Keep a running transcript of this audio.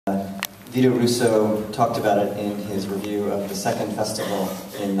Vito Russo talked about it in his review of the second festival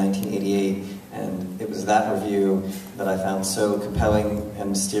in 1988, and it was that review that I found so compelling and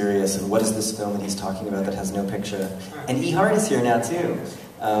mysterious. And what is this film that he's talking about that has no picture? And HUBBARD is here now too.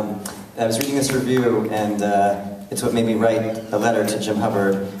 I was reading this review, and it's what made me write a letter to Jim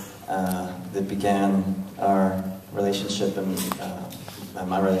Hubbard that began our relationship and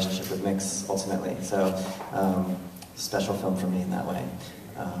my relationship with Mix ultimately. So, special film for me in that way.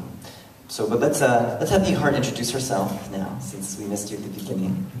 But let's have HUBBARD introduce herself now, since we missed you at the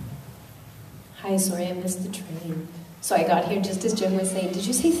beginning. Hi, sorry I missed the train. So I got here just as Jim was saying. Did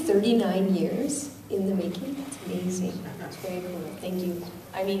you say 39 years in the making? That's amazing. That's very cool. Thank you.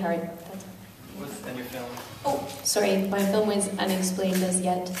 I'm HUBBARD. What's your film? Oh, sorry. My film was Unexplained As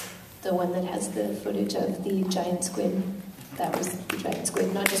Yet, the one that has the footage of the giant squid. That was the giant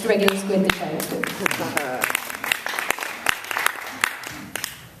squid, not just a regular squid, the giant squid.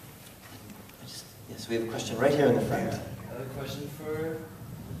 Yes, we have a question right here in the front. Another question for...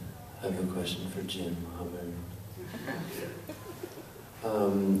 I have a question for Jim Hubbard.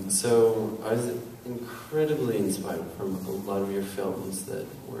 So I was incredibly inspired from a lot of your films that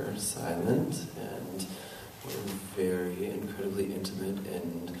were silent and were very incredibly intimate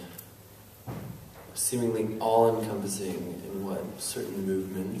and seemingly all-encompassing in what certain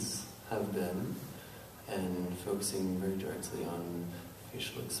movements have been, and focusing very directly on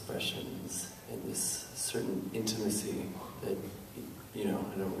facial expressions and this certain intimacy that, you know,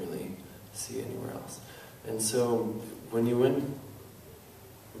 I don't really see anywhere else. And so when you went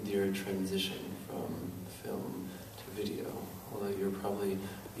with your transition from film to video, although you're probably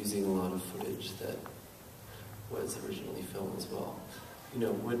using a lot of footage that was originally filmed as well,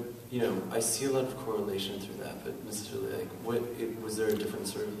 I see a lot of correlation through that, but necessarily, was there a different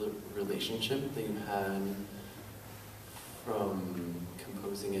sort of relationship that you had from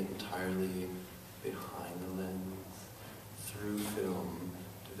composing it entirely behind the lens, through film,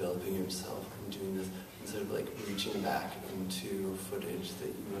 developing yourself and doing this, instead of reaching back into footage that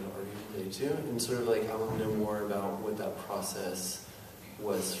you had already related to? And sort of I want to know more about what that process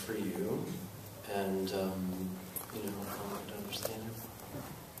was for you, and I want to understand it.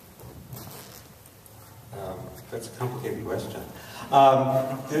 That's a complicated question.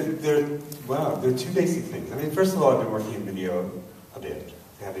 There are two basic things. I mean, first of all, I've been working in video a bit,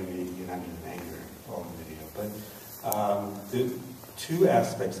 having me United in Anger, all in video. But the two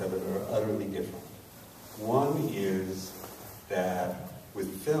aspects of it are utterly different. One is that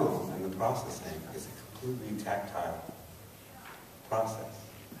with film and the processing, it's a completely tactile process.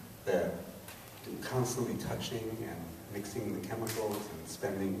 That constantly touching and mixing the chemicals and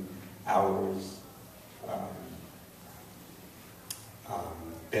spending hours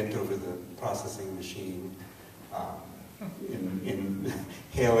bent over the processing machine,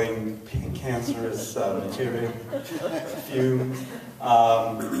 inhaling cancerous material, fumes,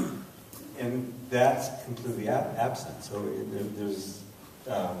 and that's completely absent. So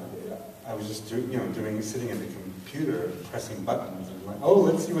I was just sitting at the computer, pressing buttons, and like, oh,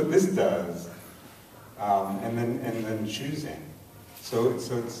 let's see what this does, and then choosing. So it's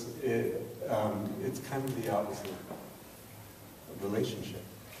kind of the opposite relationship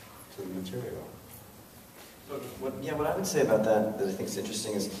to the material. What I would say about that I think is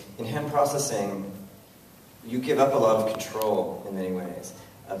interesting is, in hand processing, you give up a lot of control in many ways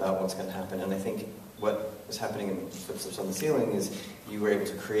about what's going to happen. And I think what was happening in Footsteps on the Ceiling is you were able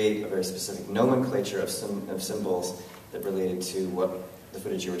to create a very specific nomenclature of symbols that related to what the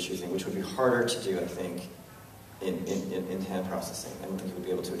footage you were choosing, which would be harder to do, I think, in hand processing. I don't think you would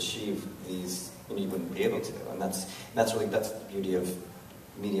be able to achieve these, and you wouldn't be able to. And that's the beauty of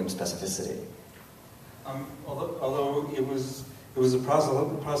medium specificity. Although it was a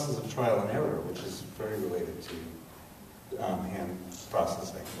process of trial and error, which is very related to hand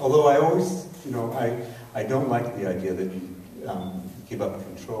processing. Although I always, I don't like the idea that you give up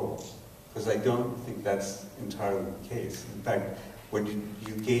control, because I don't think that's entirely the case. In fact, when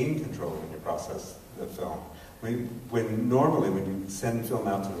you gain control when you process the film. Normally when you send film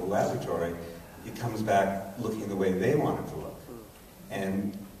out to the laboratory, it comes back looking the way they want it to look.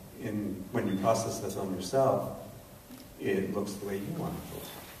 And when you process the film yourself, it looks the way you want it to look.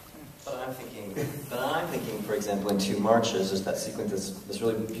 But I'm thinking, for example, in Two Marches, there's that sequence, this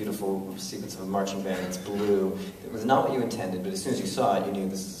really beautiful sequence of a marching band that's blue. It was not what you intended, but as soon as you saw it, you knew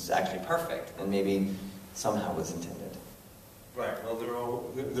this is actually perfect, and maybe somehow was intended. Right. Well, there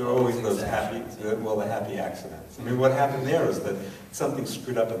are always those the happy accidents. I mean, what happened there is that something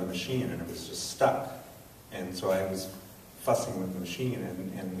screwed up in the machine, and it was just stuck. And so I was fussing with the machine,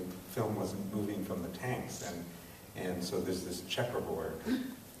 and the film wasn't moving from the tanks, and so there's this checkerboard.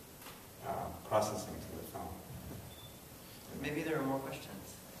 processing to the film. Maybe there are more questions.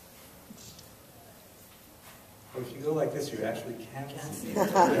 Well, if you go like this, you actually can't see it.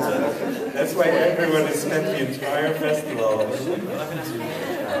 That's why everyone has spent the entire festival.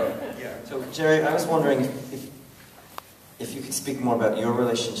 Yeah. So, Jerry, I was wondering if you could speak more about your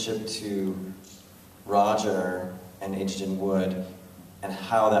relationship to Roger and H.G. Wood and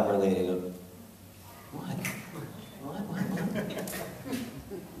how that related. What?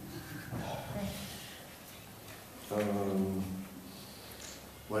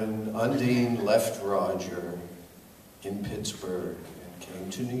 When Undine left Roger in Pittsburgh and came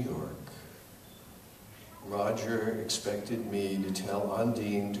to New York, Roger expected me to tell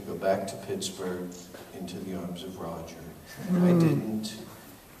Undine to go back to Pittsburgh into the arms of Roger. I didn't,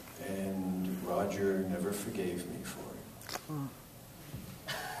 and Roger never forgave me for it.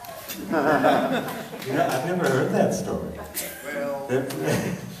 You know, I've never heard that story. Well,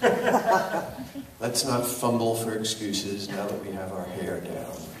 let's not fumble for excuses now that we have our hair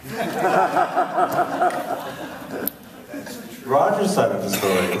down. Roger's side of the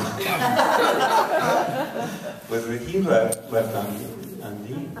story was that he left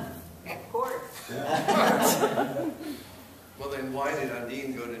Undine. Of course. Yeah. Well, then why did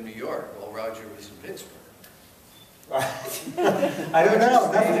Undine go to New York while Roger was in Pittsburgh? I don't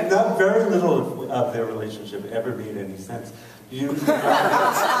know. Not very little of their relationship ever made any sense.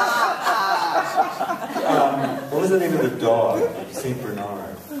 What was the name of the dog? Saint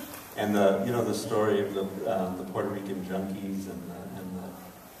Bernard. And the story of the Puerto Rican junkies and the.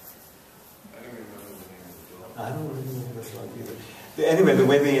 I don't remember the name of the dog either. Anyway, the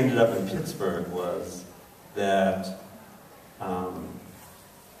way they ended up in Pittsburgh was that.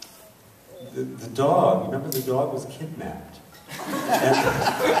 The dog, remember the dog was kidnapped.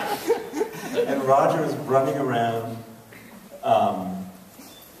 And Roger was running around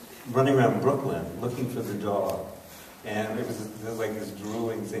Brooklyn looking for the dog. And it was like this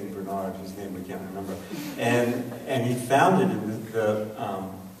drooling St. Bernard, whose name I can't remember. And he found it in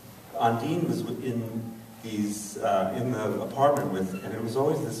Undine was in these, in the apartment with, and it was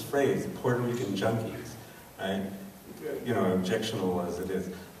always this phrase, Puerto Rican junkies, right? You know, objectionable as it is.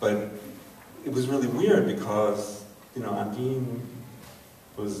 But it was really weird because, Undine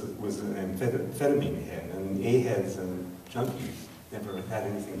was an amphetamine head, and A-heads and junkies never had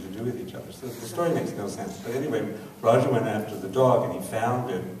anything to do with each other. So the story makes no sense. But anyway, Roger went after the dog, and he found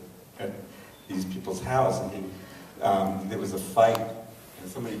it at these people's house, and there was a fight, and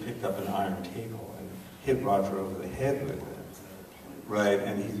somebody picked up an iron table and hit Roger over the head with it. Right,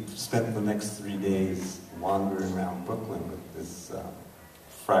 and he spent the next 3 days wandering around Brooklyn with this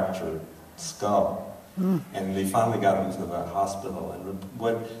fractured skull. And they finally got him to the hospital,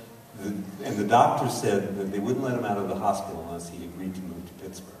 and the doctor said that they wouldn't let him out of the hospital unless he agreed to move to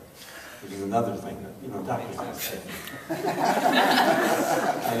Pittsburgh, which is another thing that, doctors don't say.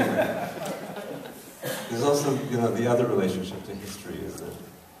 Anyway, there's also, the other relationship to history is that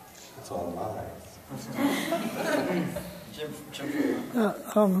it's all lies.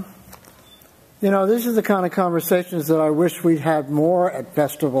 These are the kind of conversations that I wish we'd had more at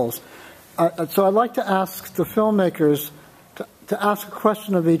festivals. So I'd like to ask the filmmakers to ask a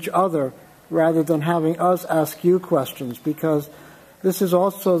question of each other rather than having us ask you questions, because this is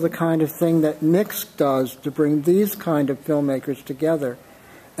also the kind of thing that MIXNYC does to bring these kind of filmmakers together.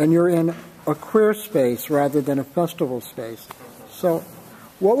 And you're in a queer space rather than a festival space. So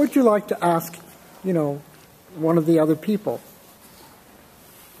what would you like to ask, one of the other people?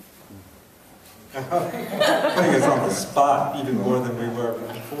 Putting us on the spot even more than we were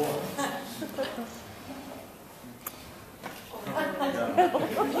before.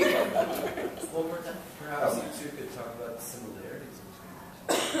 Well, perhaps you two could talk about the similarities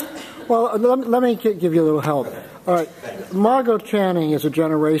between. Well, let me give you a little help. All right, Margot Channing is a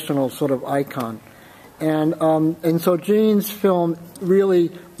generational sort of icon. And so Jean's film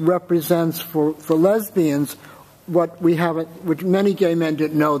really represents for lesbians what we haven't, which many gay men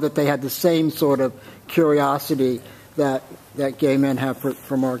didn't know, that they had the same sort of curiosity that gay men have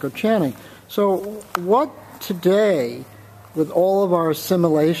for Margot Channing. So what today, with all of our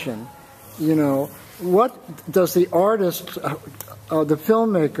assimilation, what does the artist, the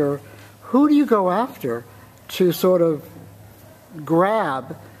filmmaker, who do you go after to sort of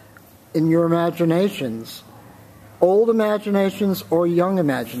grab in your imaginations, old imaginations or young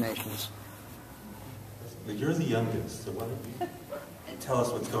imaginations? But you're the youngest, so why don't you tell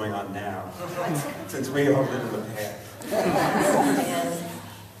us what's going on now, since we all live in the past.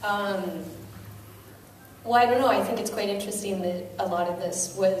 Well, I don't know. I think it's quite interesting that a lot of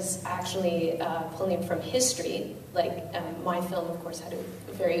this was actually pulling from history my film, of course, had a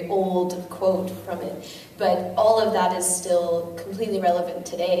very old quote from it, but all of that is still completely relevant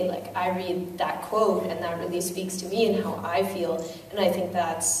today. Like, I read that quote, and that really speaks to me and how I feel, and I think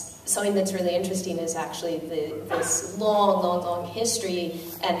that's something that's really interesting, is actually this long history,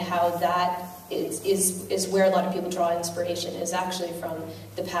 and how that is where a lot of people draw inspiration, is actually from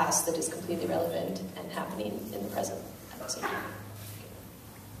the past that is completely relevant and happening in the present at the same time.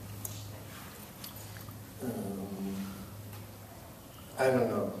 I don't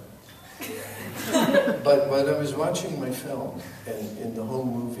know. But when I was watching my film, and in the whole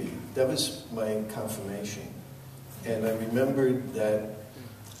movie, that was my confirmation. And I remembered that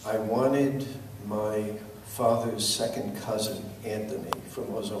I wanted my father's second cousin, Anthony,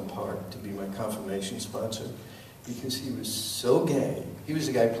 from Ozone Park, to be my confirmation sponsor, because he was so gay. He was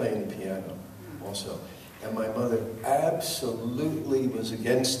the guy playing the piano also. And my mother absolutely was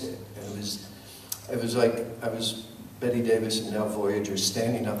against it. And it was like I was Betty Davis and now Voyager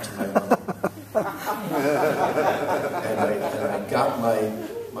standing up to my mother. and I got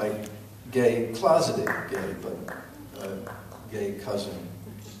my gay, closeted gay, but gay cousin,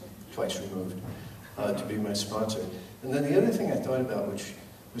 twice removed, to be my sponsor. And then the other thing I thought about, which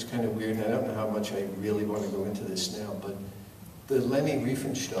was kind of weird, and I don't know how much I really want to go into this now, but the Leni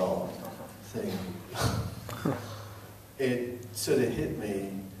Riefenstahl thing, it sort of hit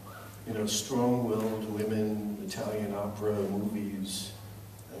me, you know, strong-willed women, Italian opera, movies.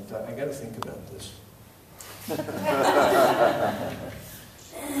 I thought, I got to think about this.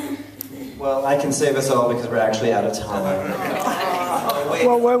 Well, I can save us all because we're actually out of time.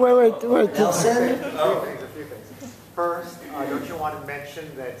 Well, wait. Nelson? A few things. First, don't you want to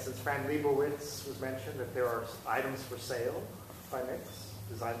mention that since Fran Lebowitz was mentioned, that there are items for sale by MIX,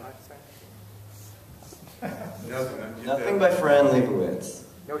 designed by Fran? Nothing by Fran Lebowitz.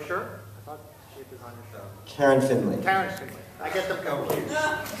 No shirt? I thought she designed a shirt. Karen Finley. Karen Finley. I get them confused.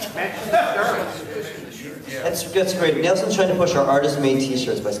 Mention the shirt. That's great. Nelson's trying to push our artist-made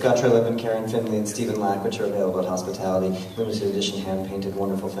T-shirts by Scott Trelevin, Karen Finley, and Stephen Lack, which are available at Hospitality, limited edition, hand-painted,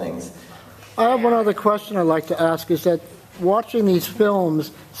 wonderful things. I have one other question I'd like to ask, is that watching these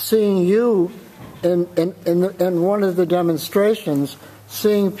films, seeing you in one of the demonstrations,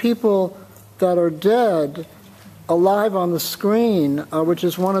 seeing people that are dead alive on the screen, which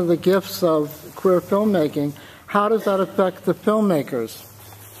is one of the gifts of queer filmmaking, how does that affect the filmmakers?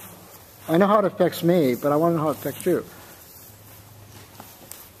 I know how it affects me, but I want to know how it affects you.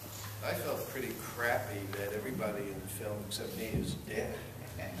 I felt pretty crappy that everybody in the film except me is dead.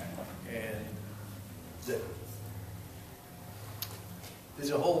 And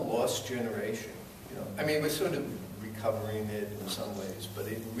there's a whole lost generation. You know, I mean, we're sort of recovering it in some ways, but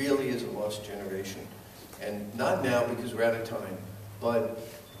it really is a lost generation. And not now because we're out of time, but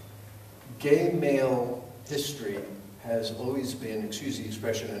gay male history has always been, excuse the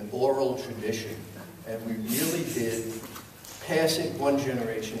expression, an oral tradition. And we really did pass it one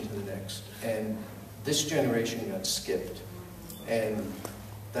generation to the next. And this generation got skipped. And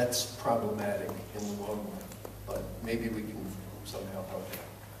that's problematic in the long run. But maybe we can somehow help it.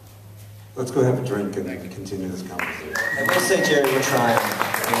 Let's go have a drink and continue this conversation. I will say, Jerry, we're trying.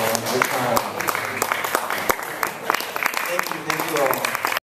 We're trying.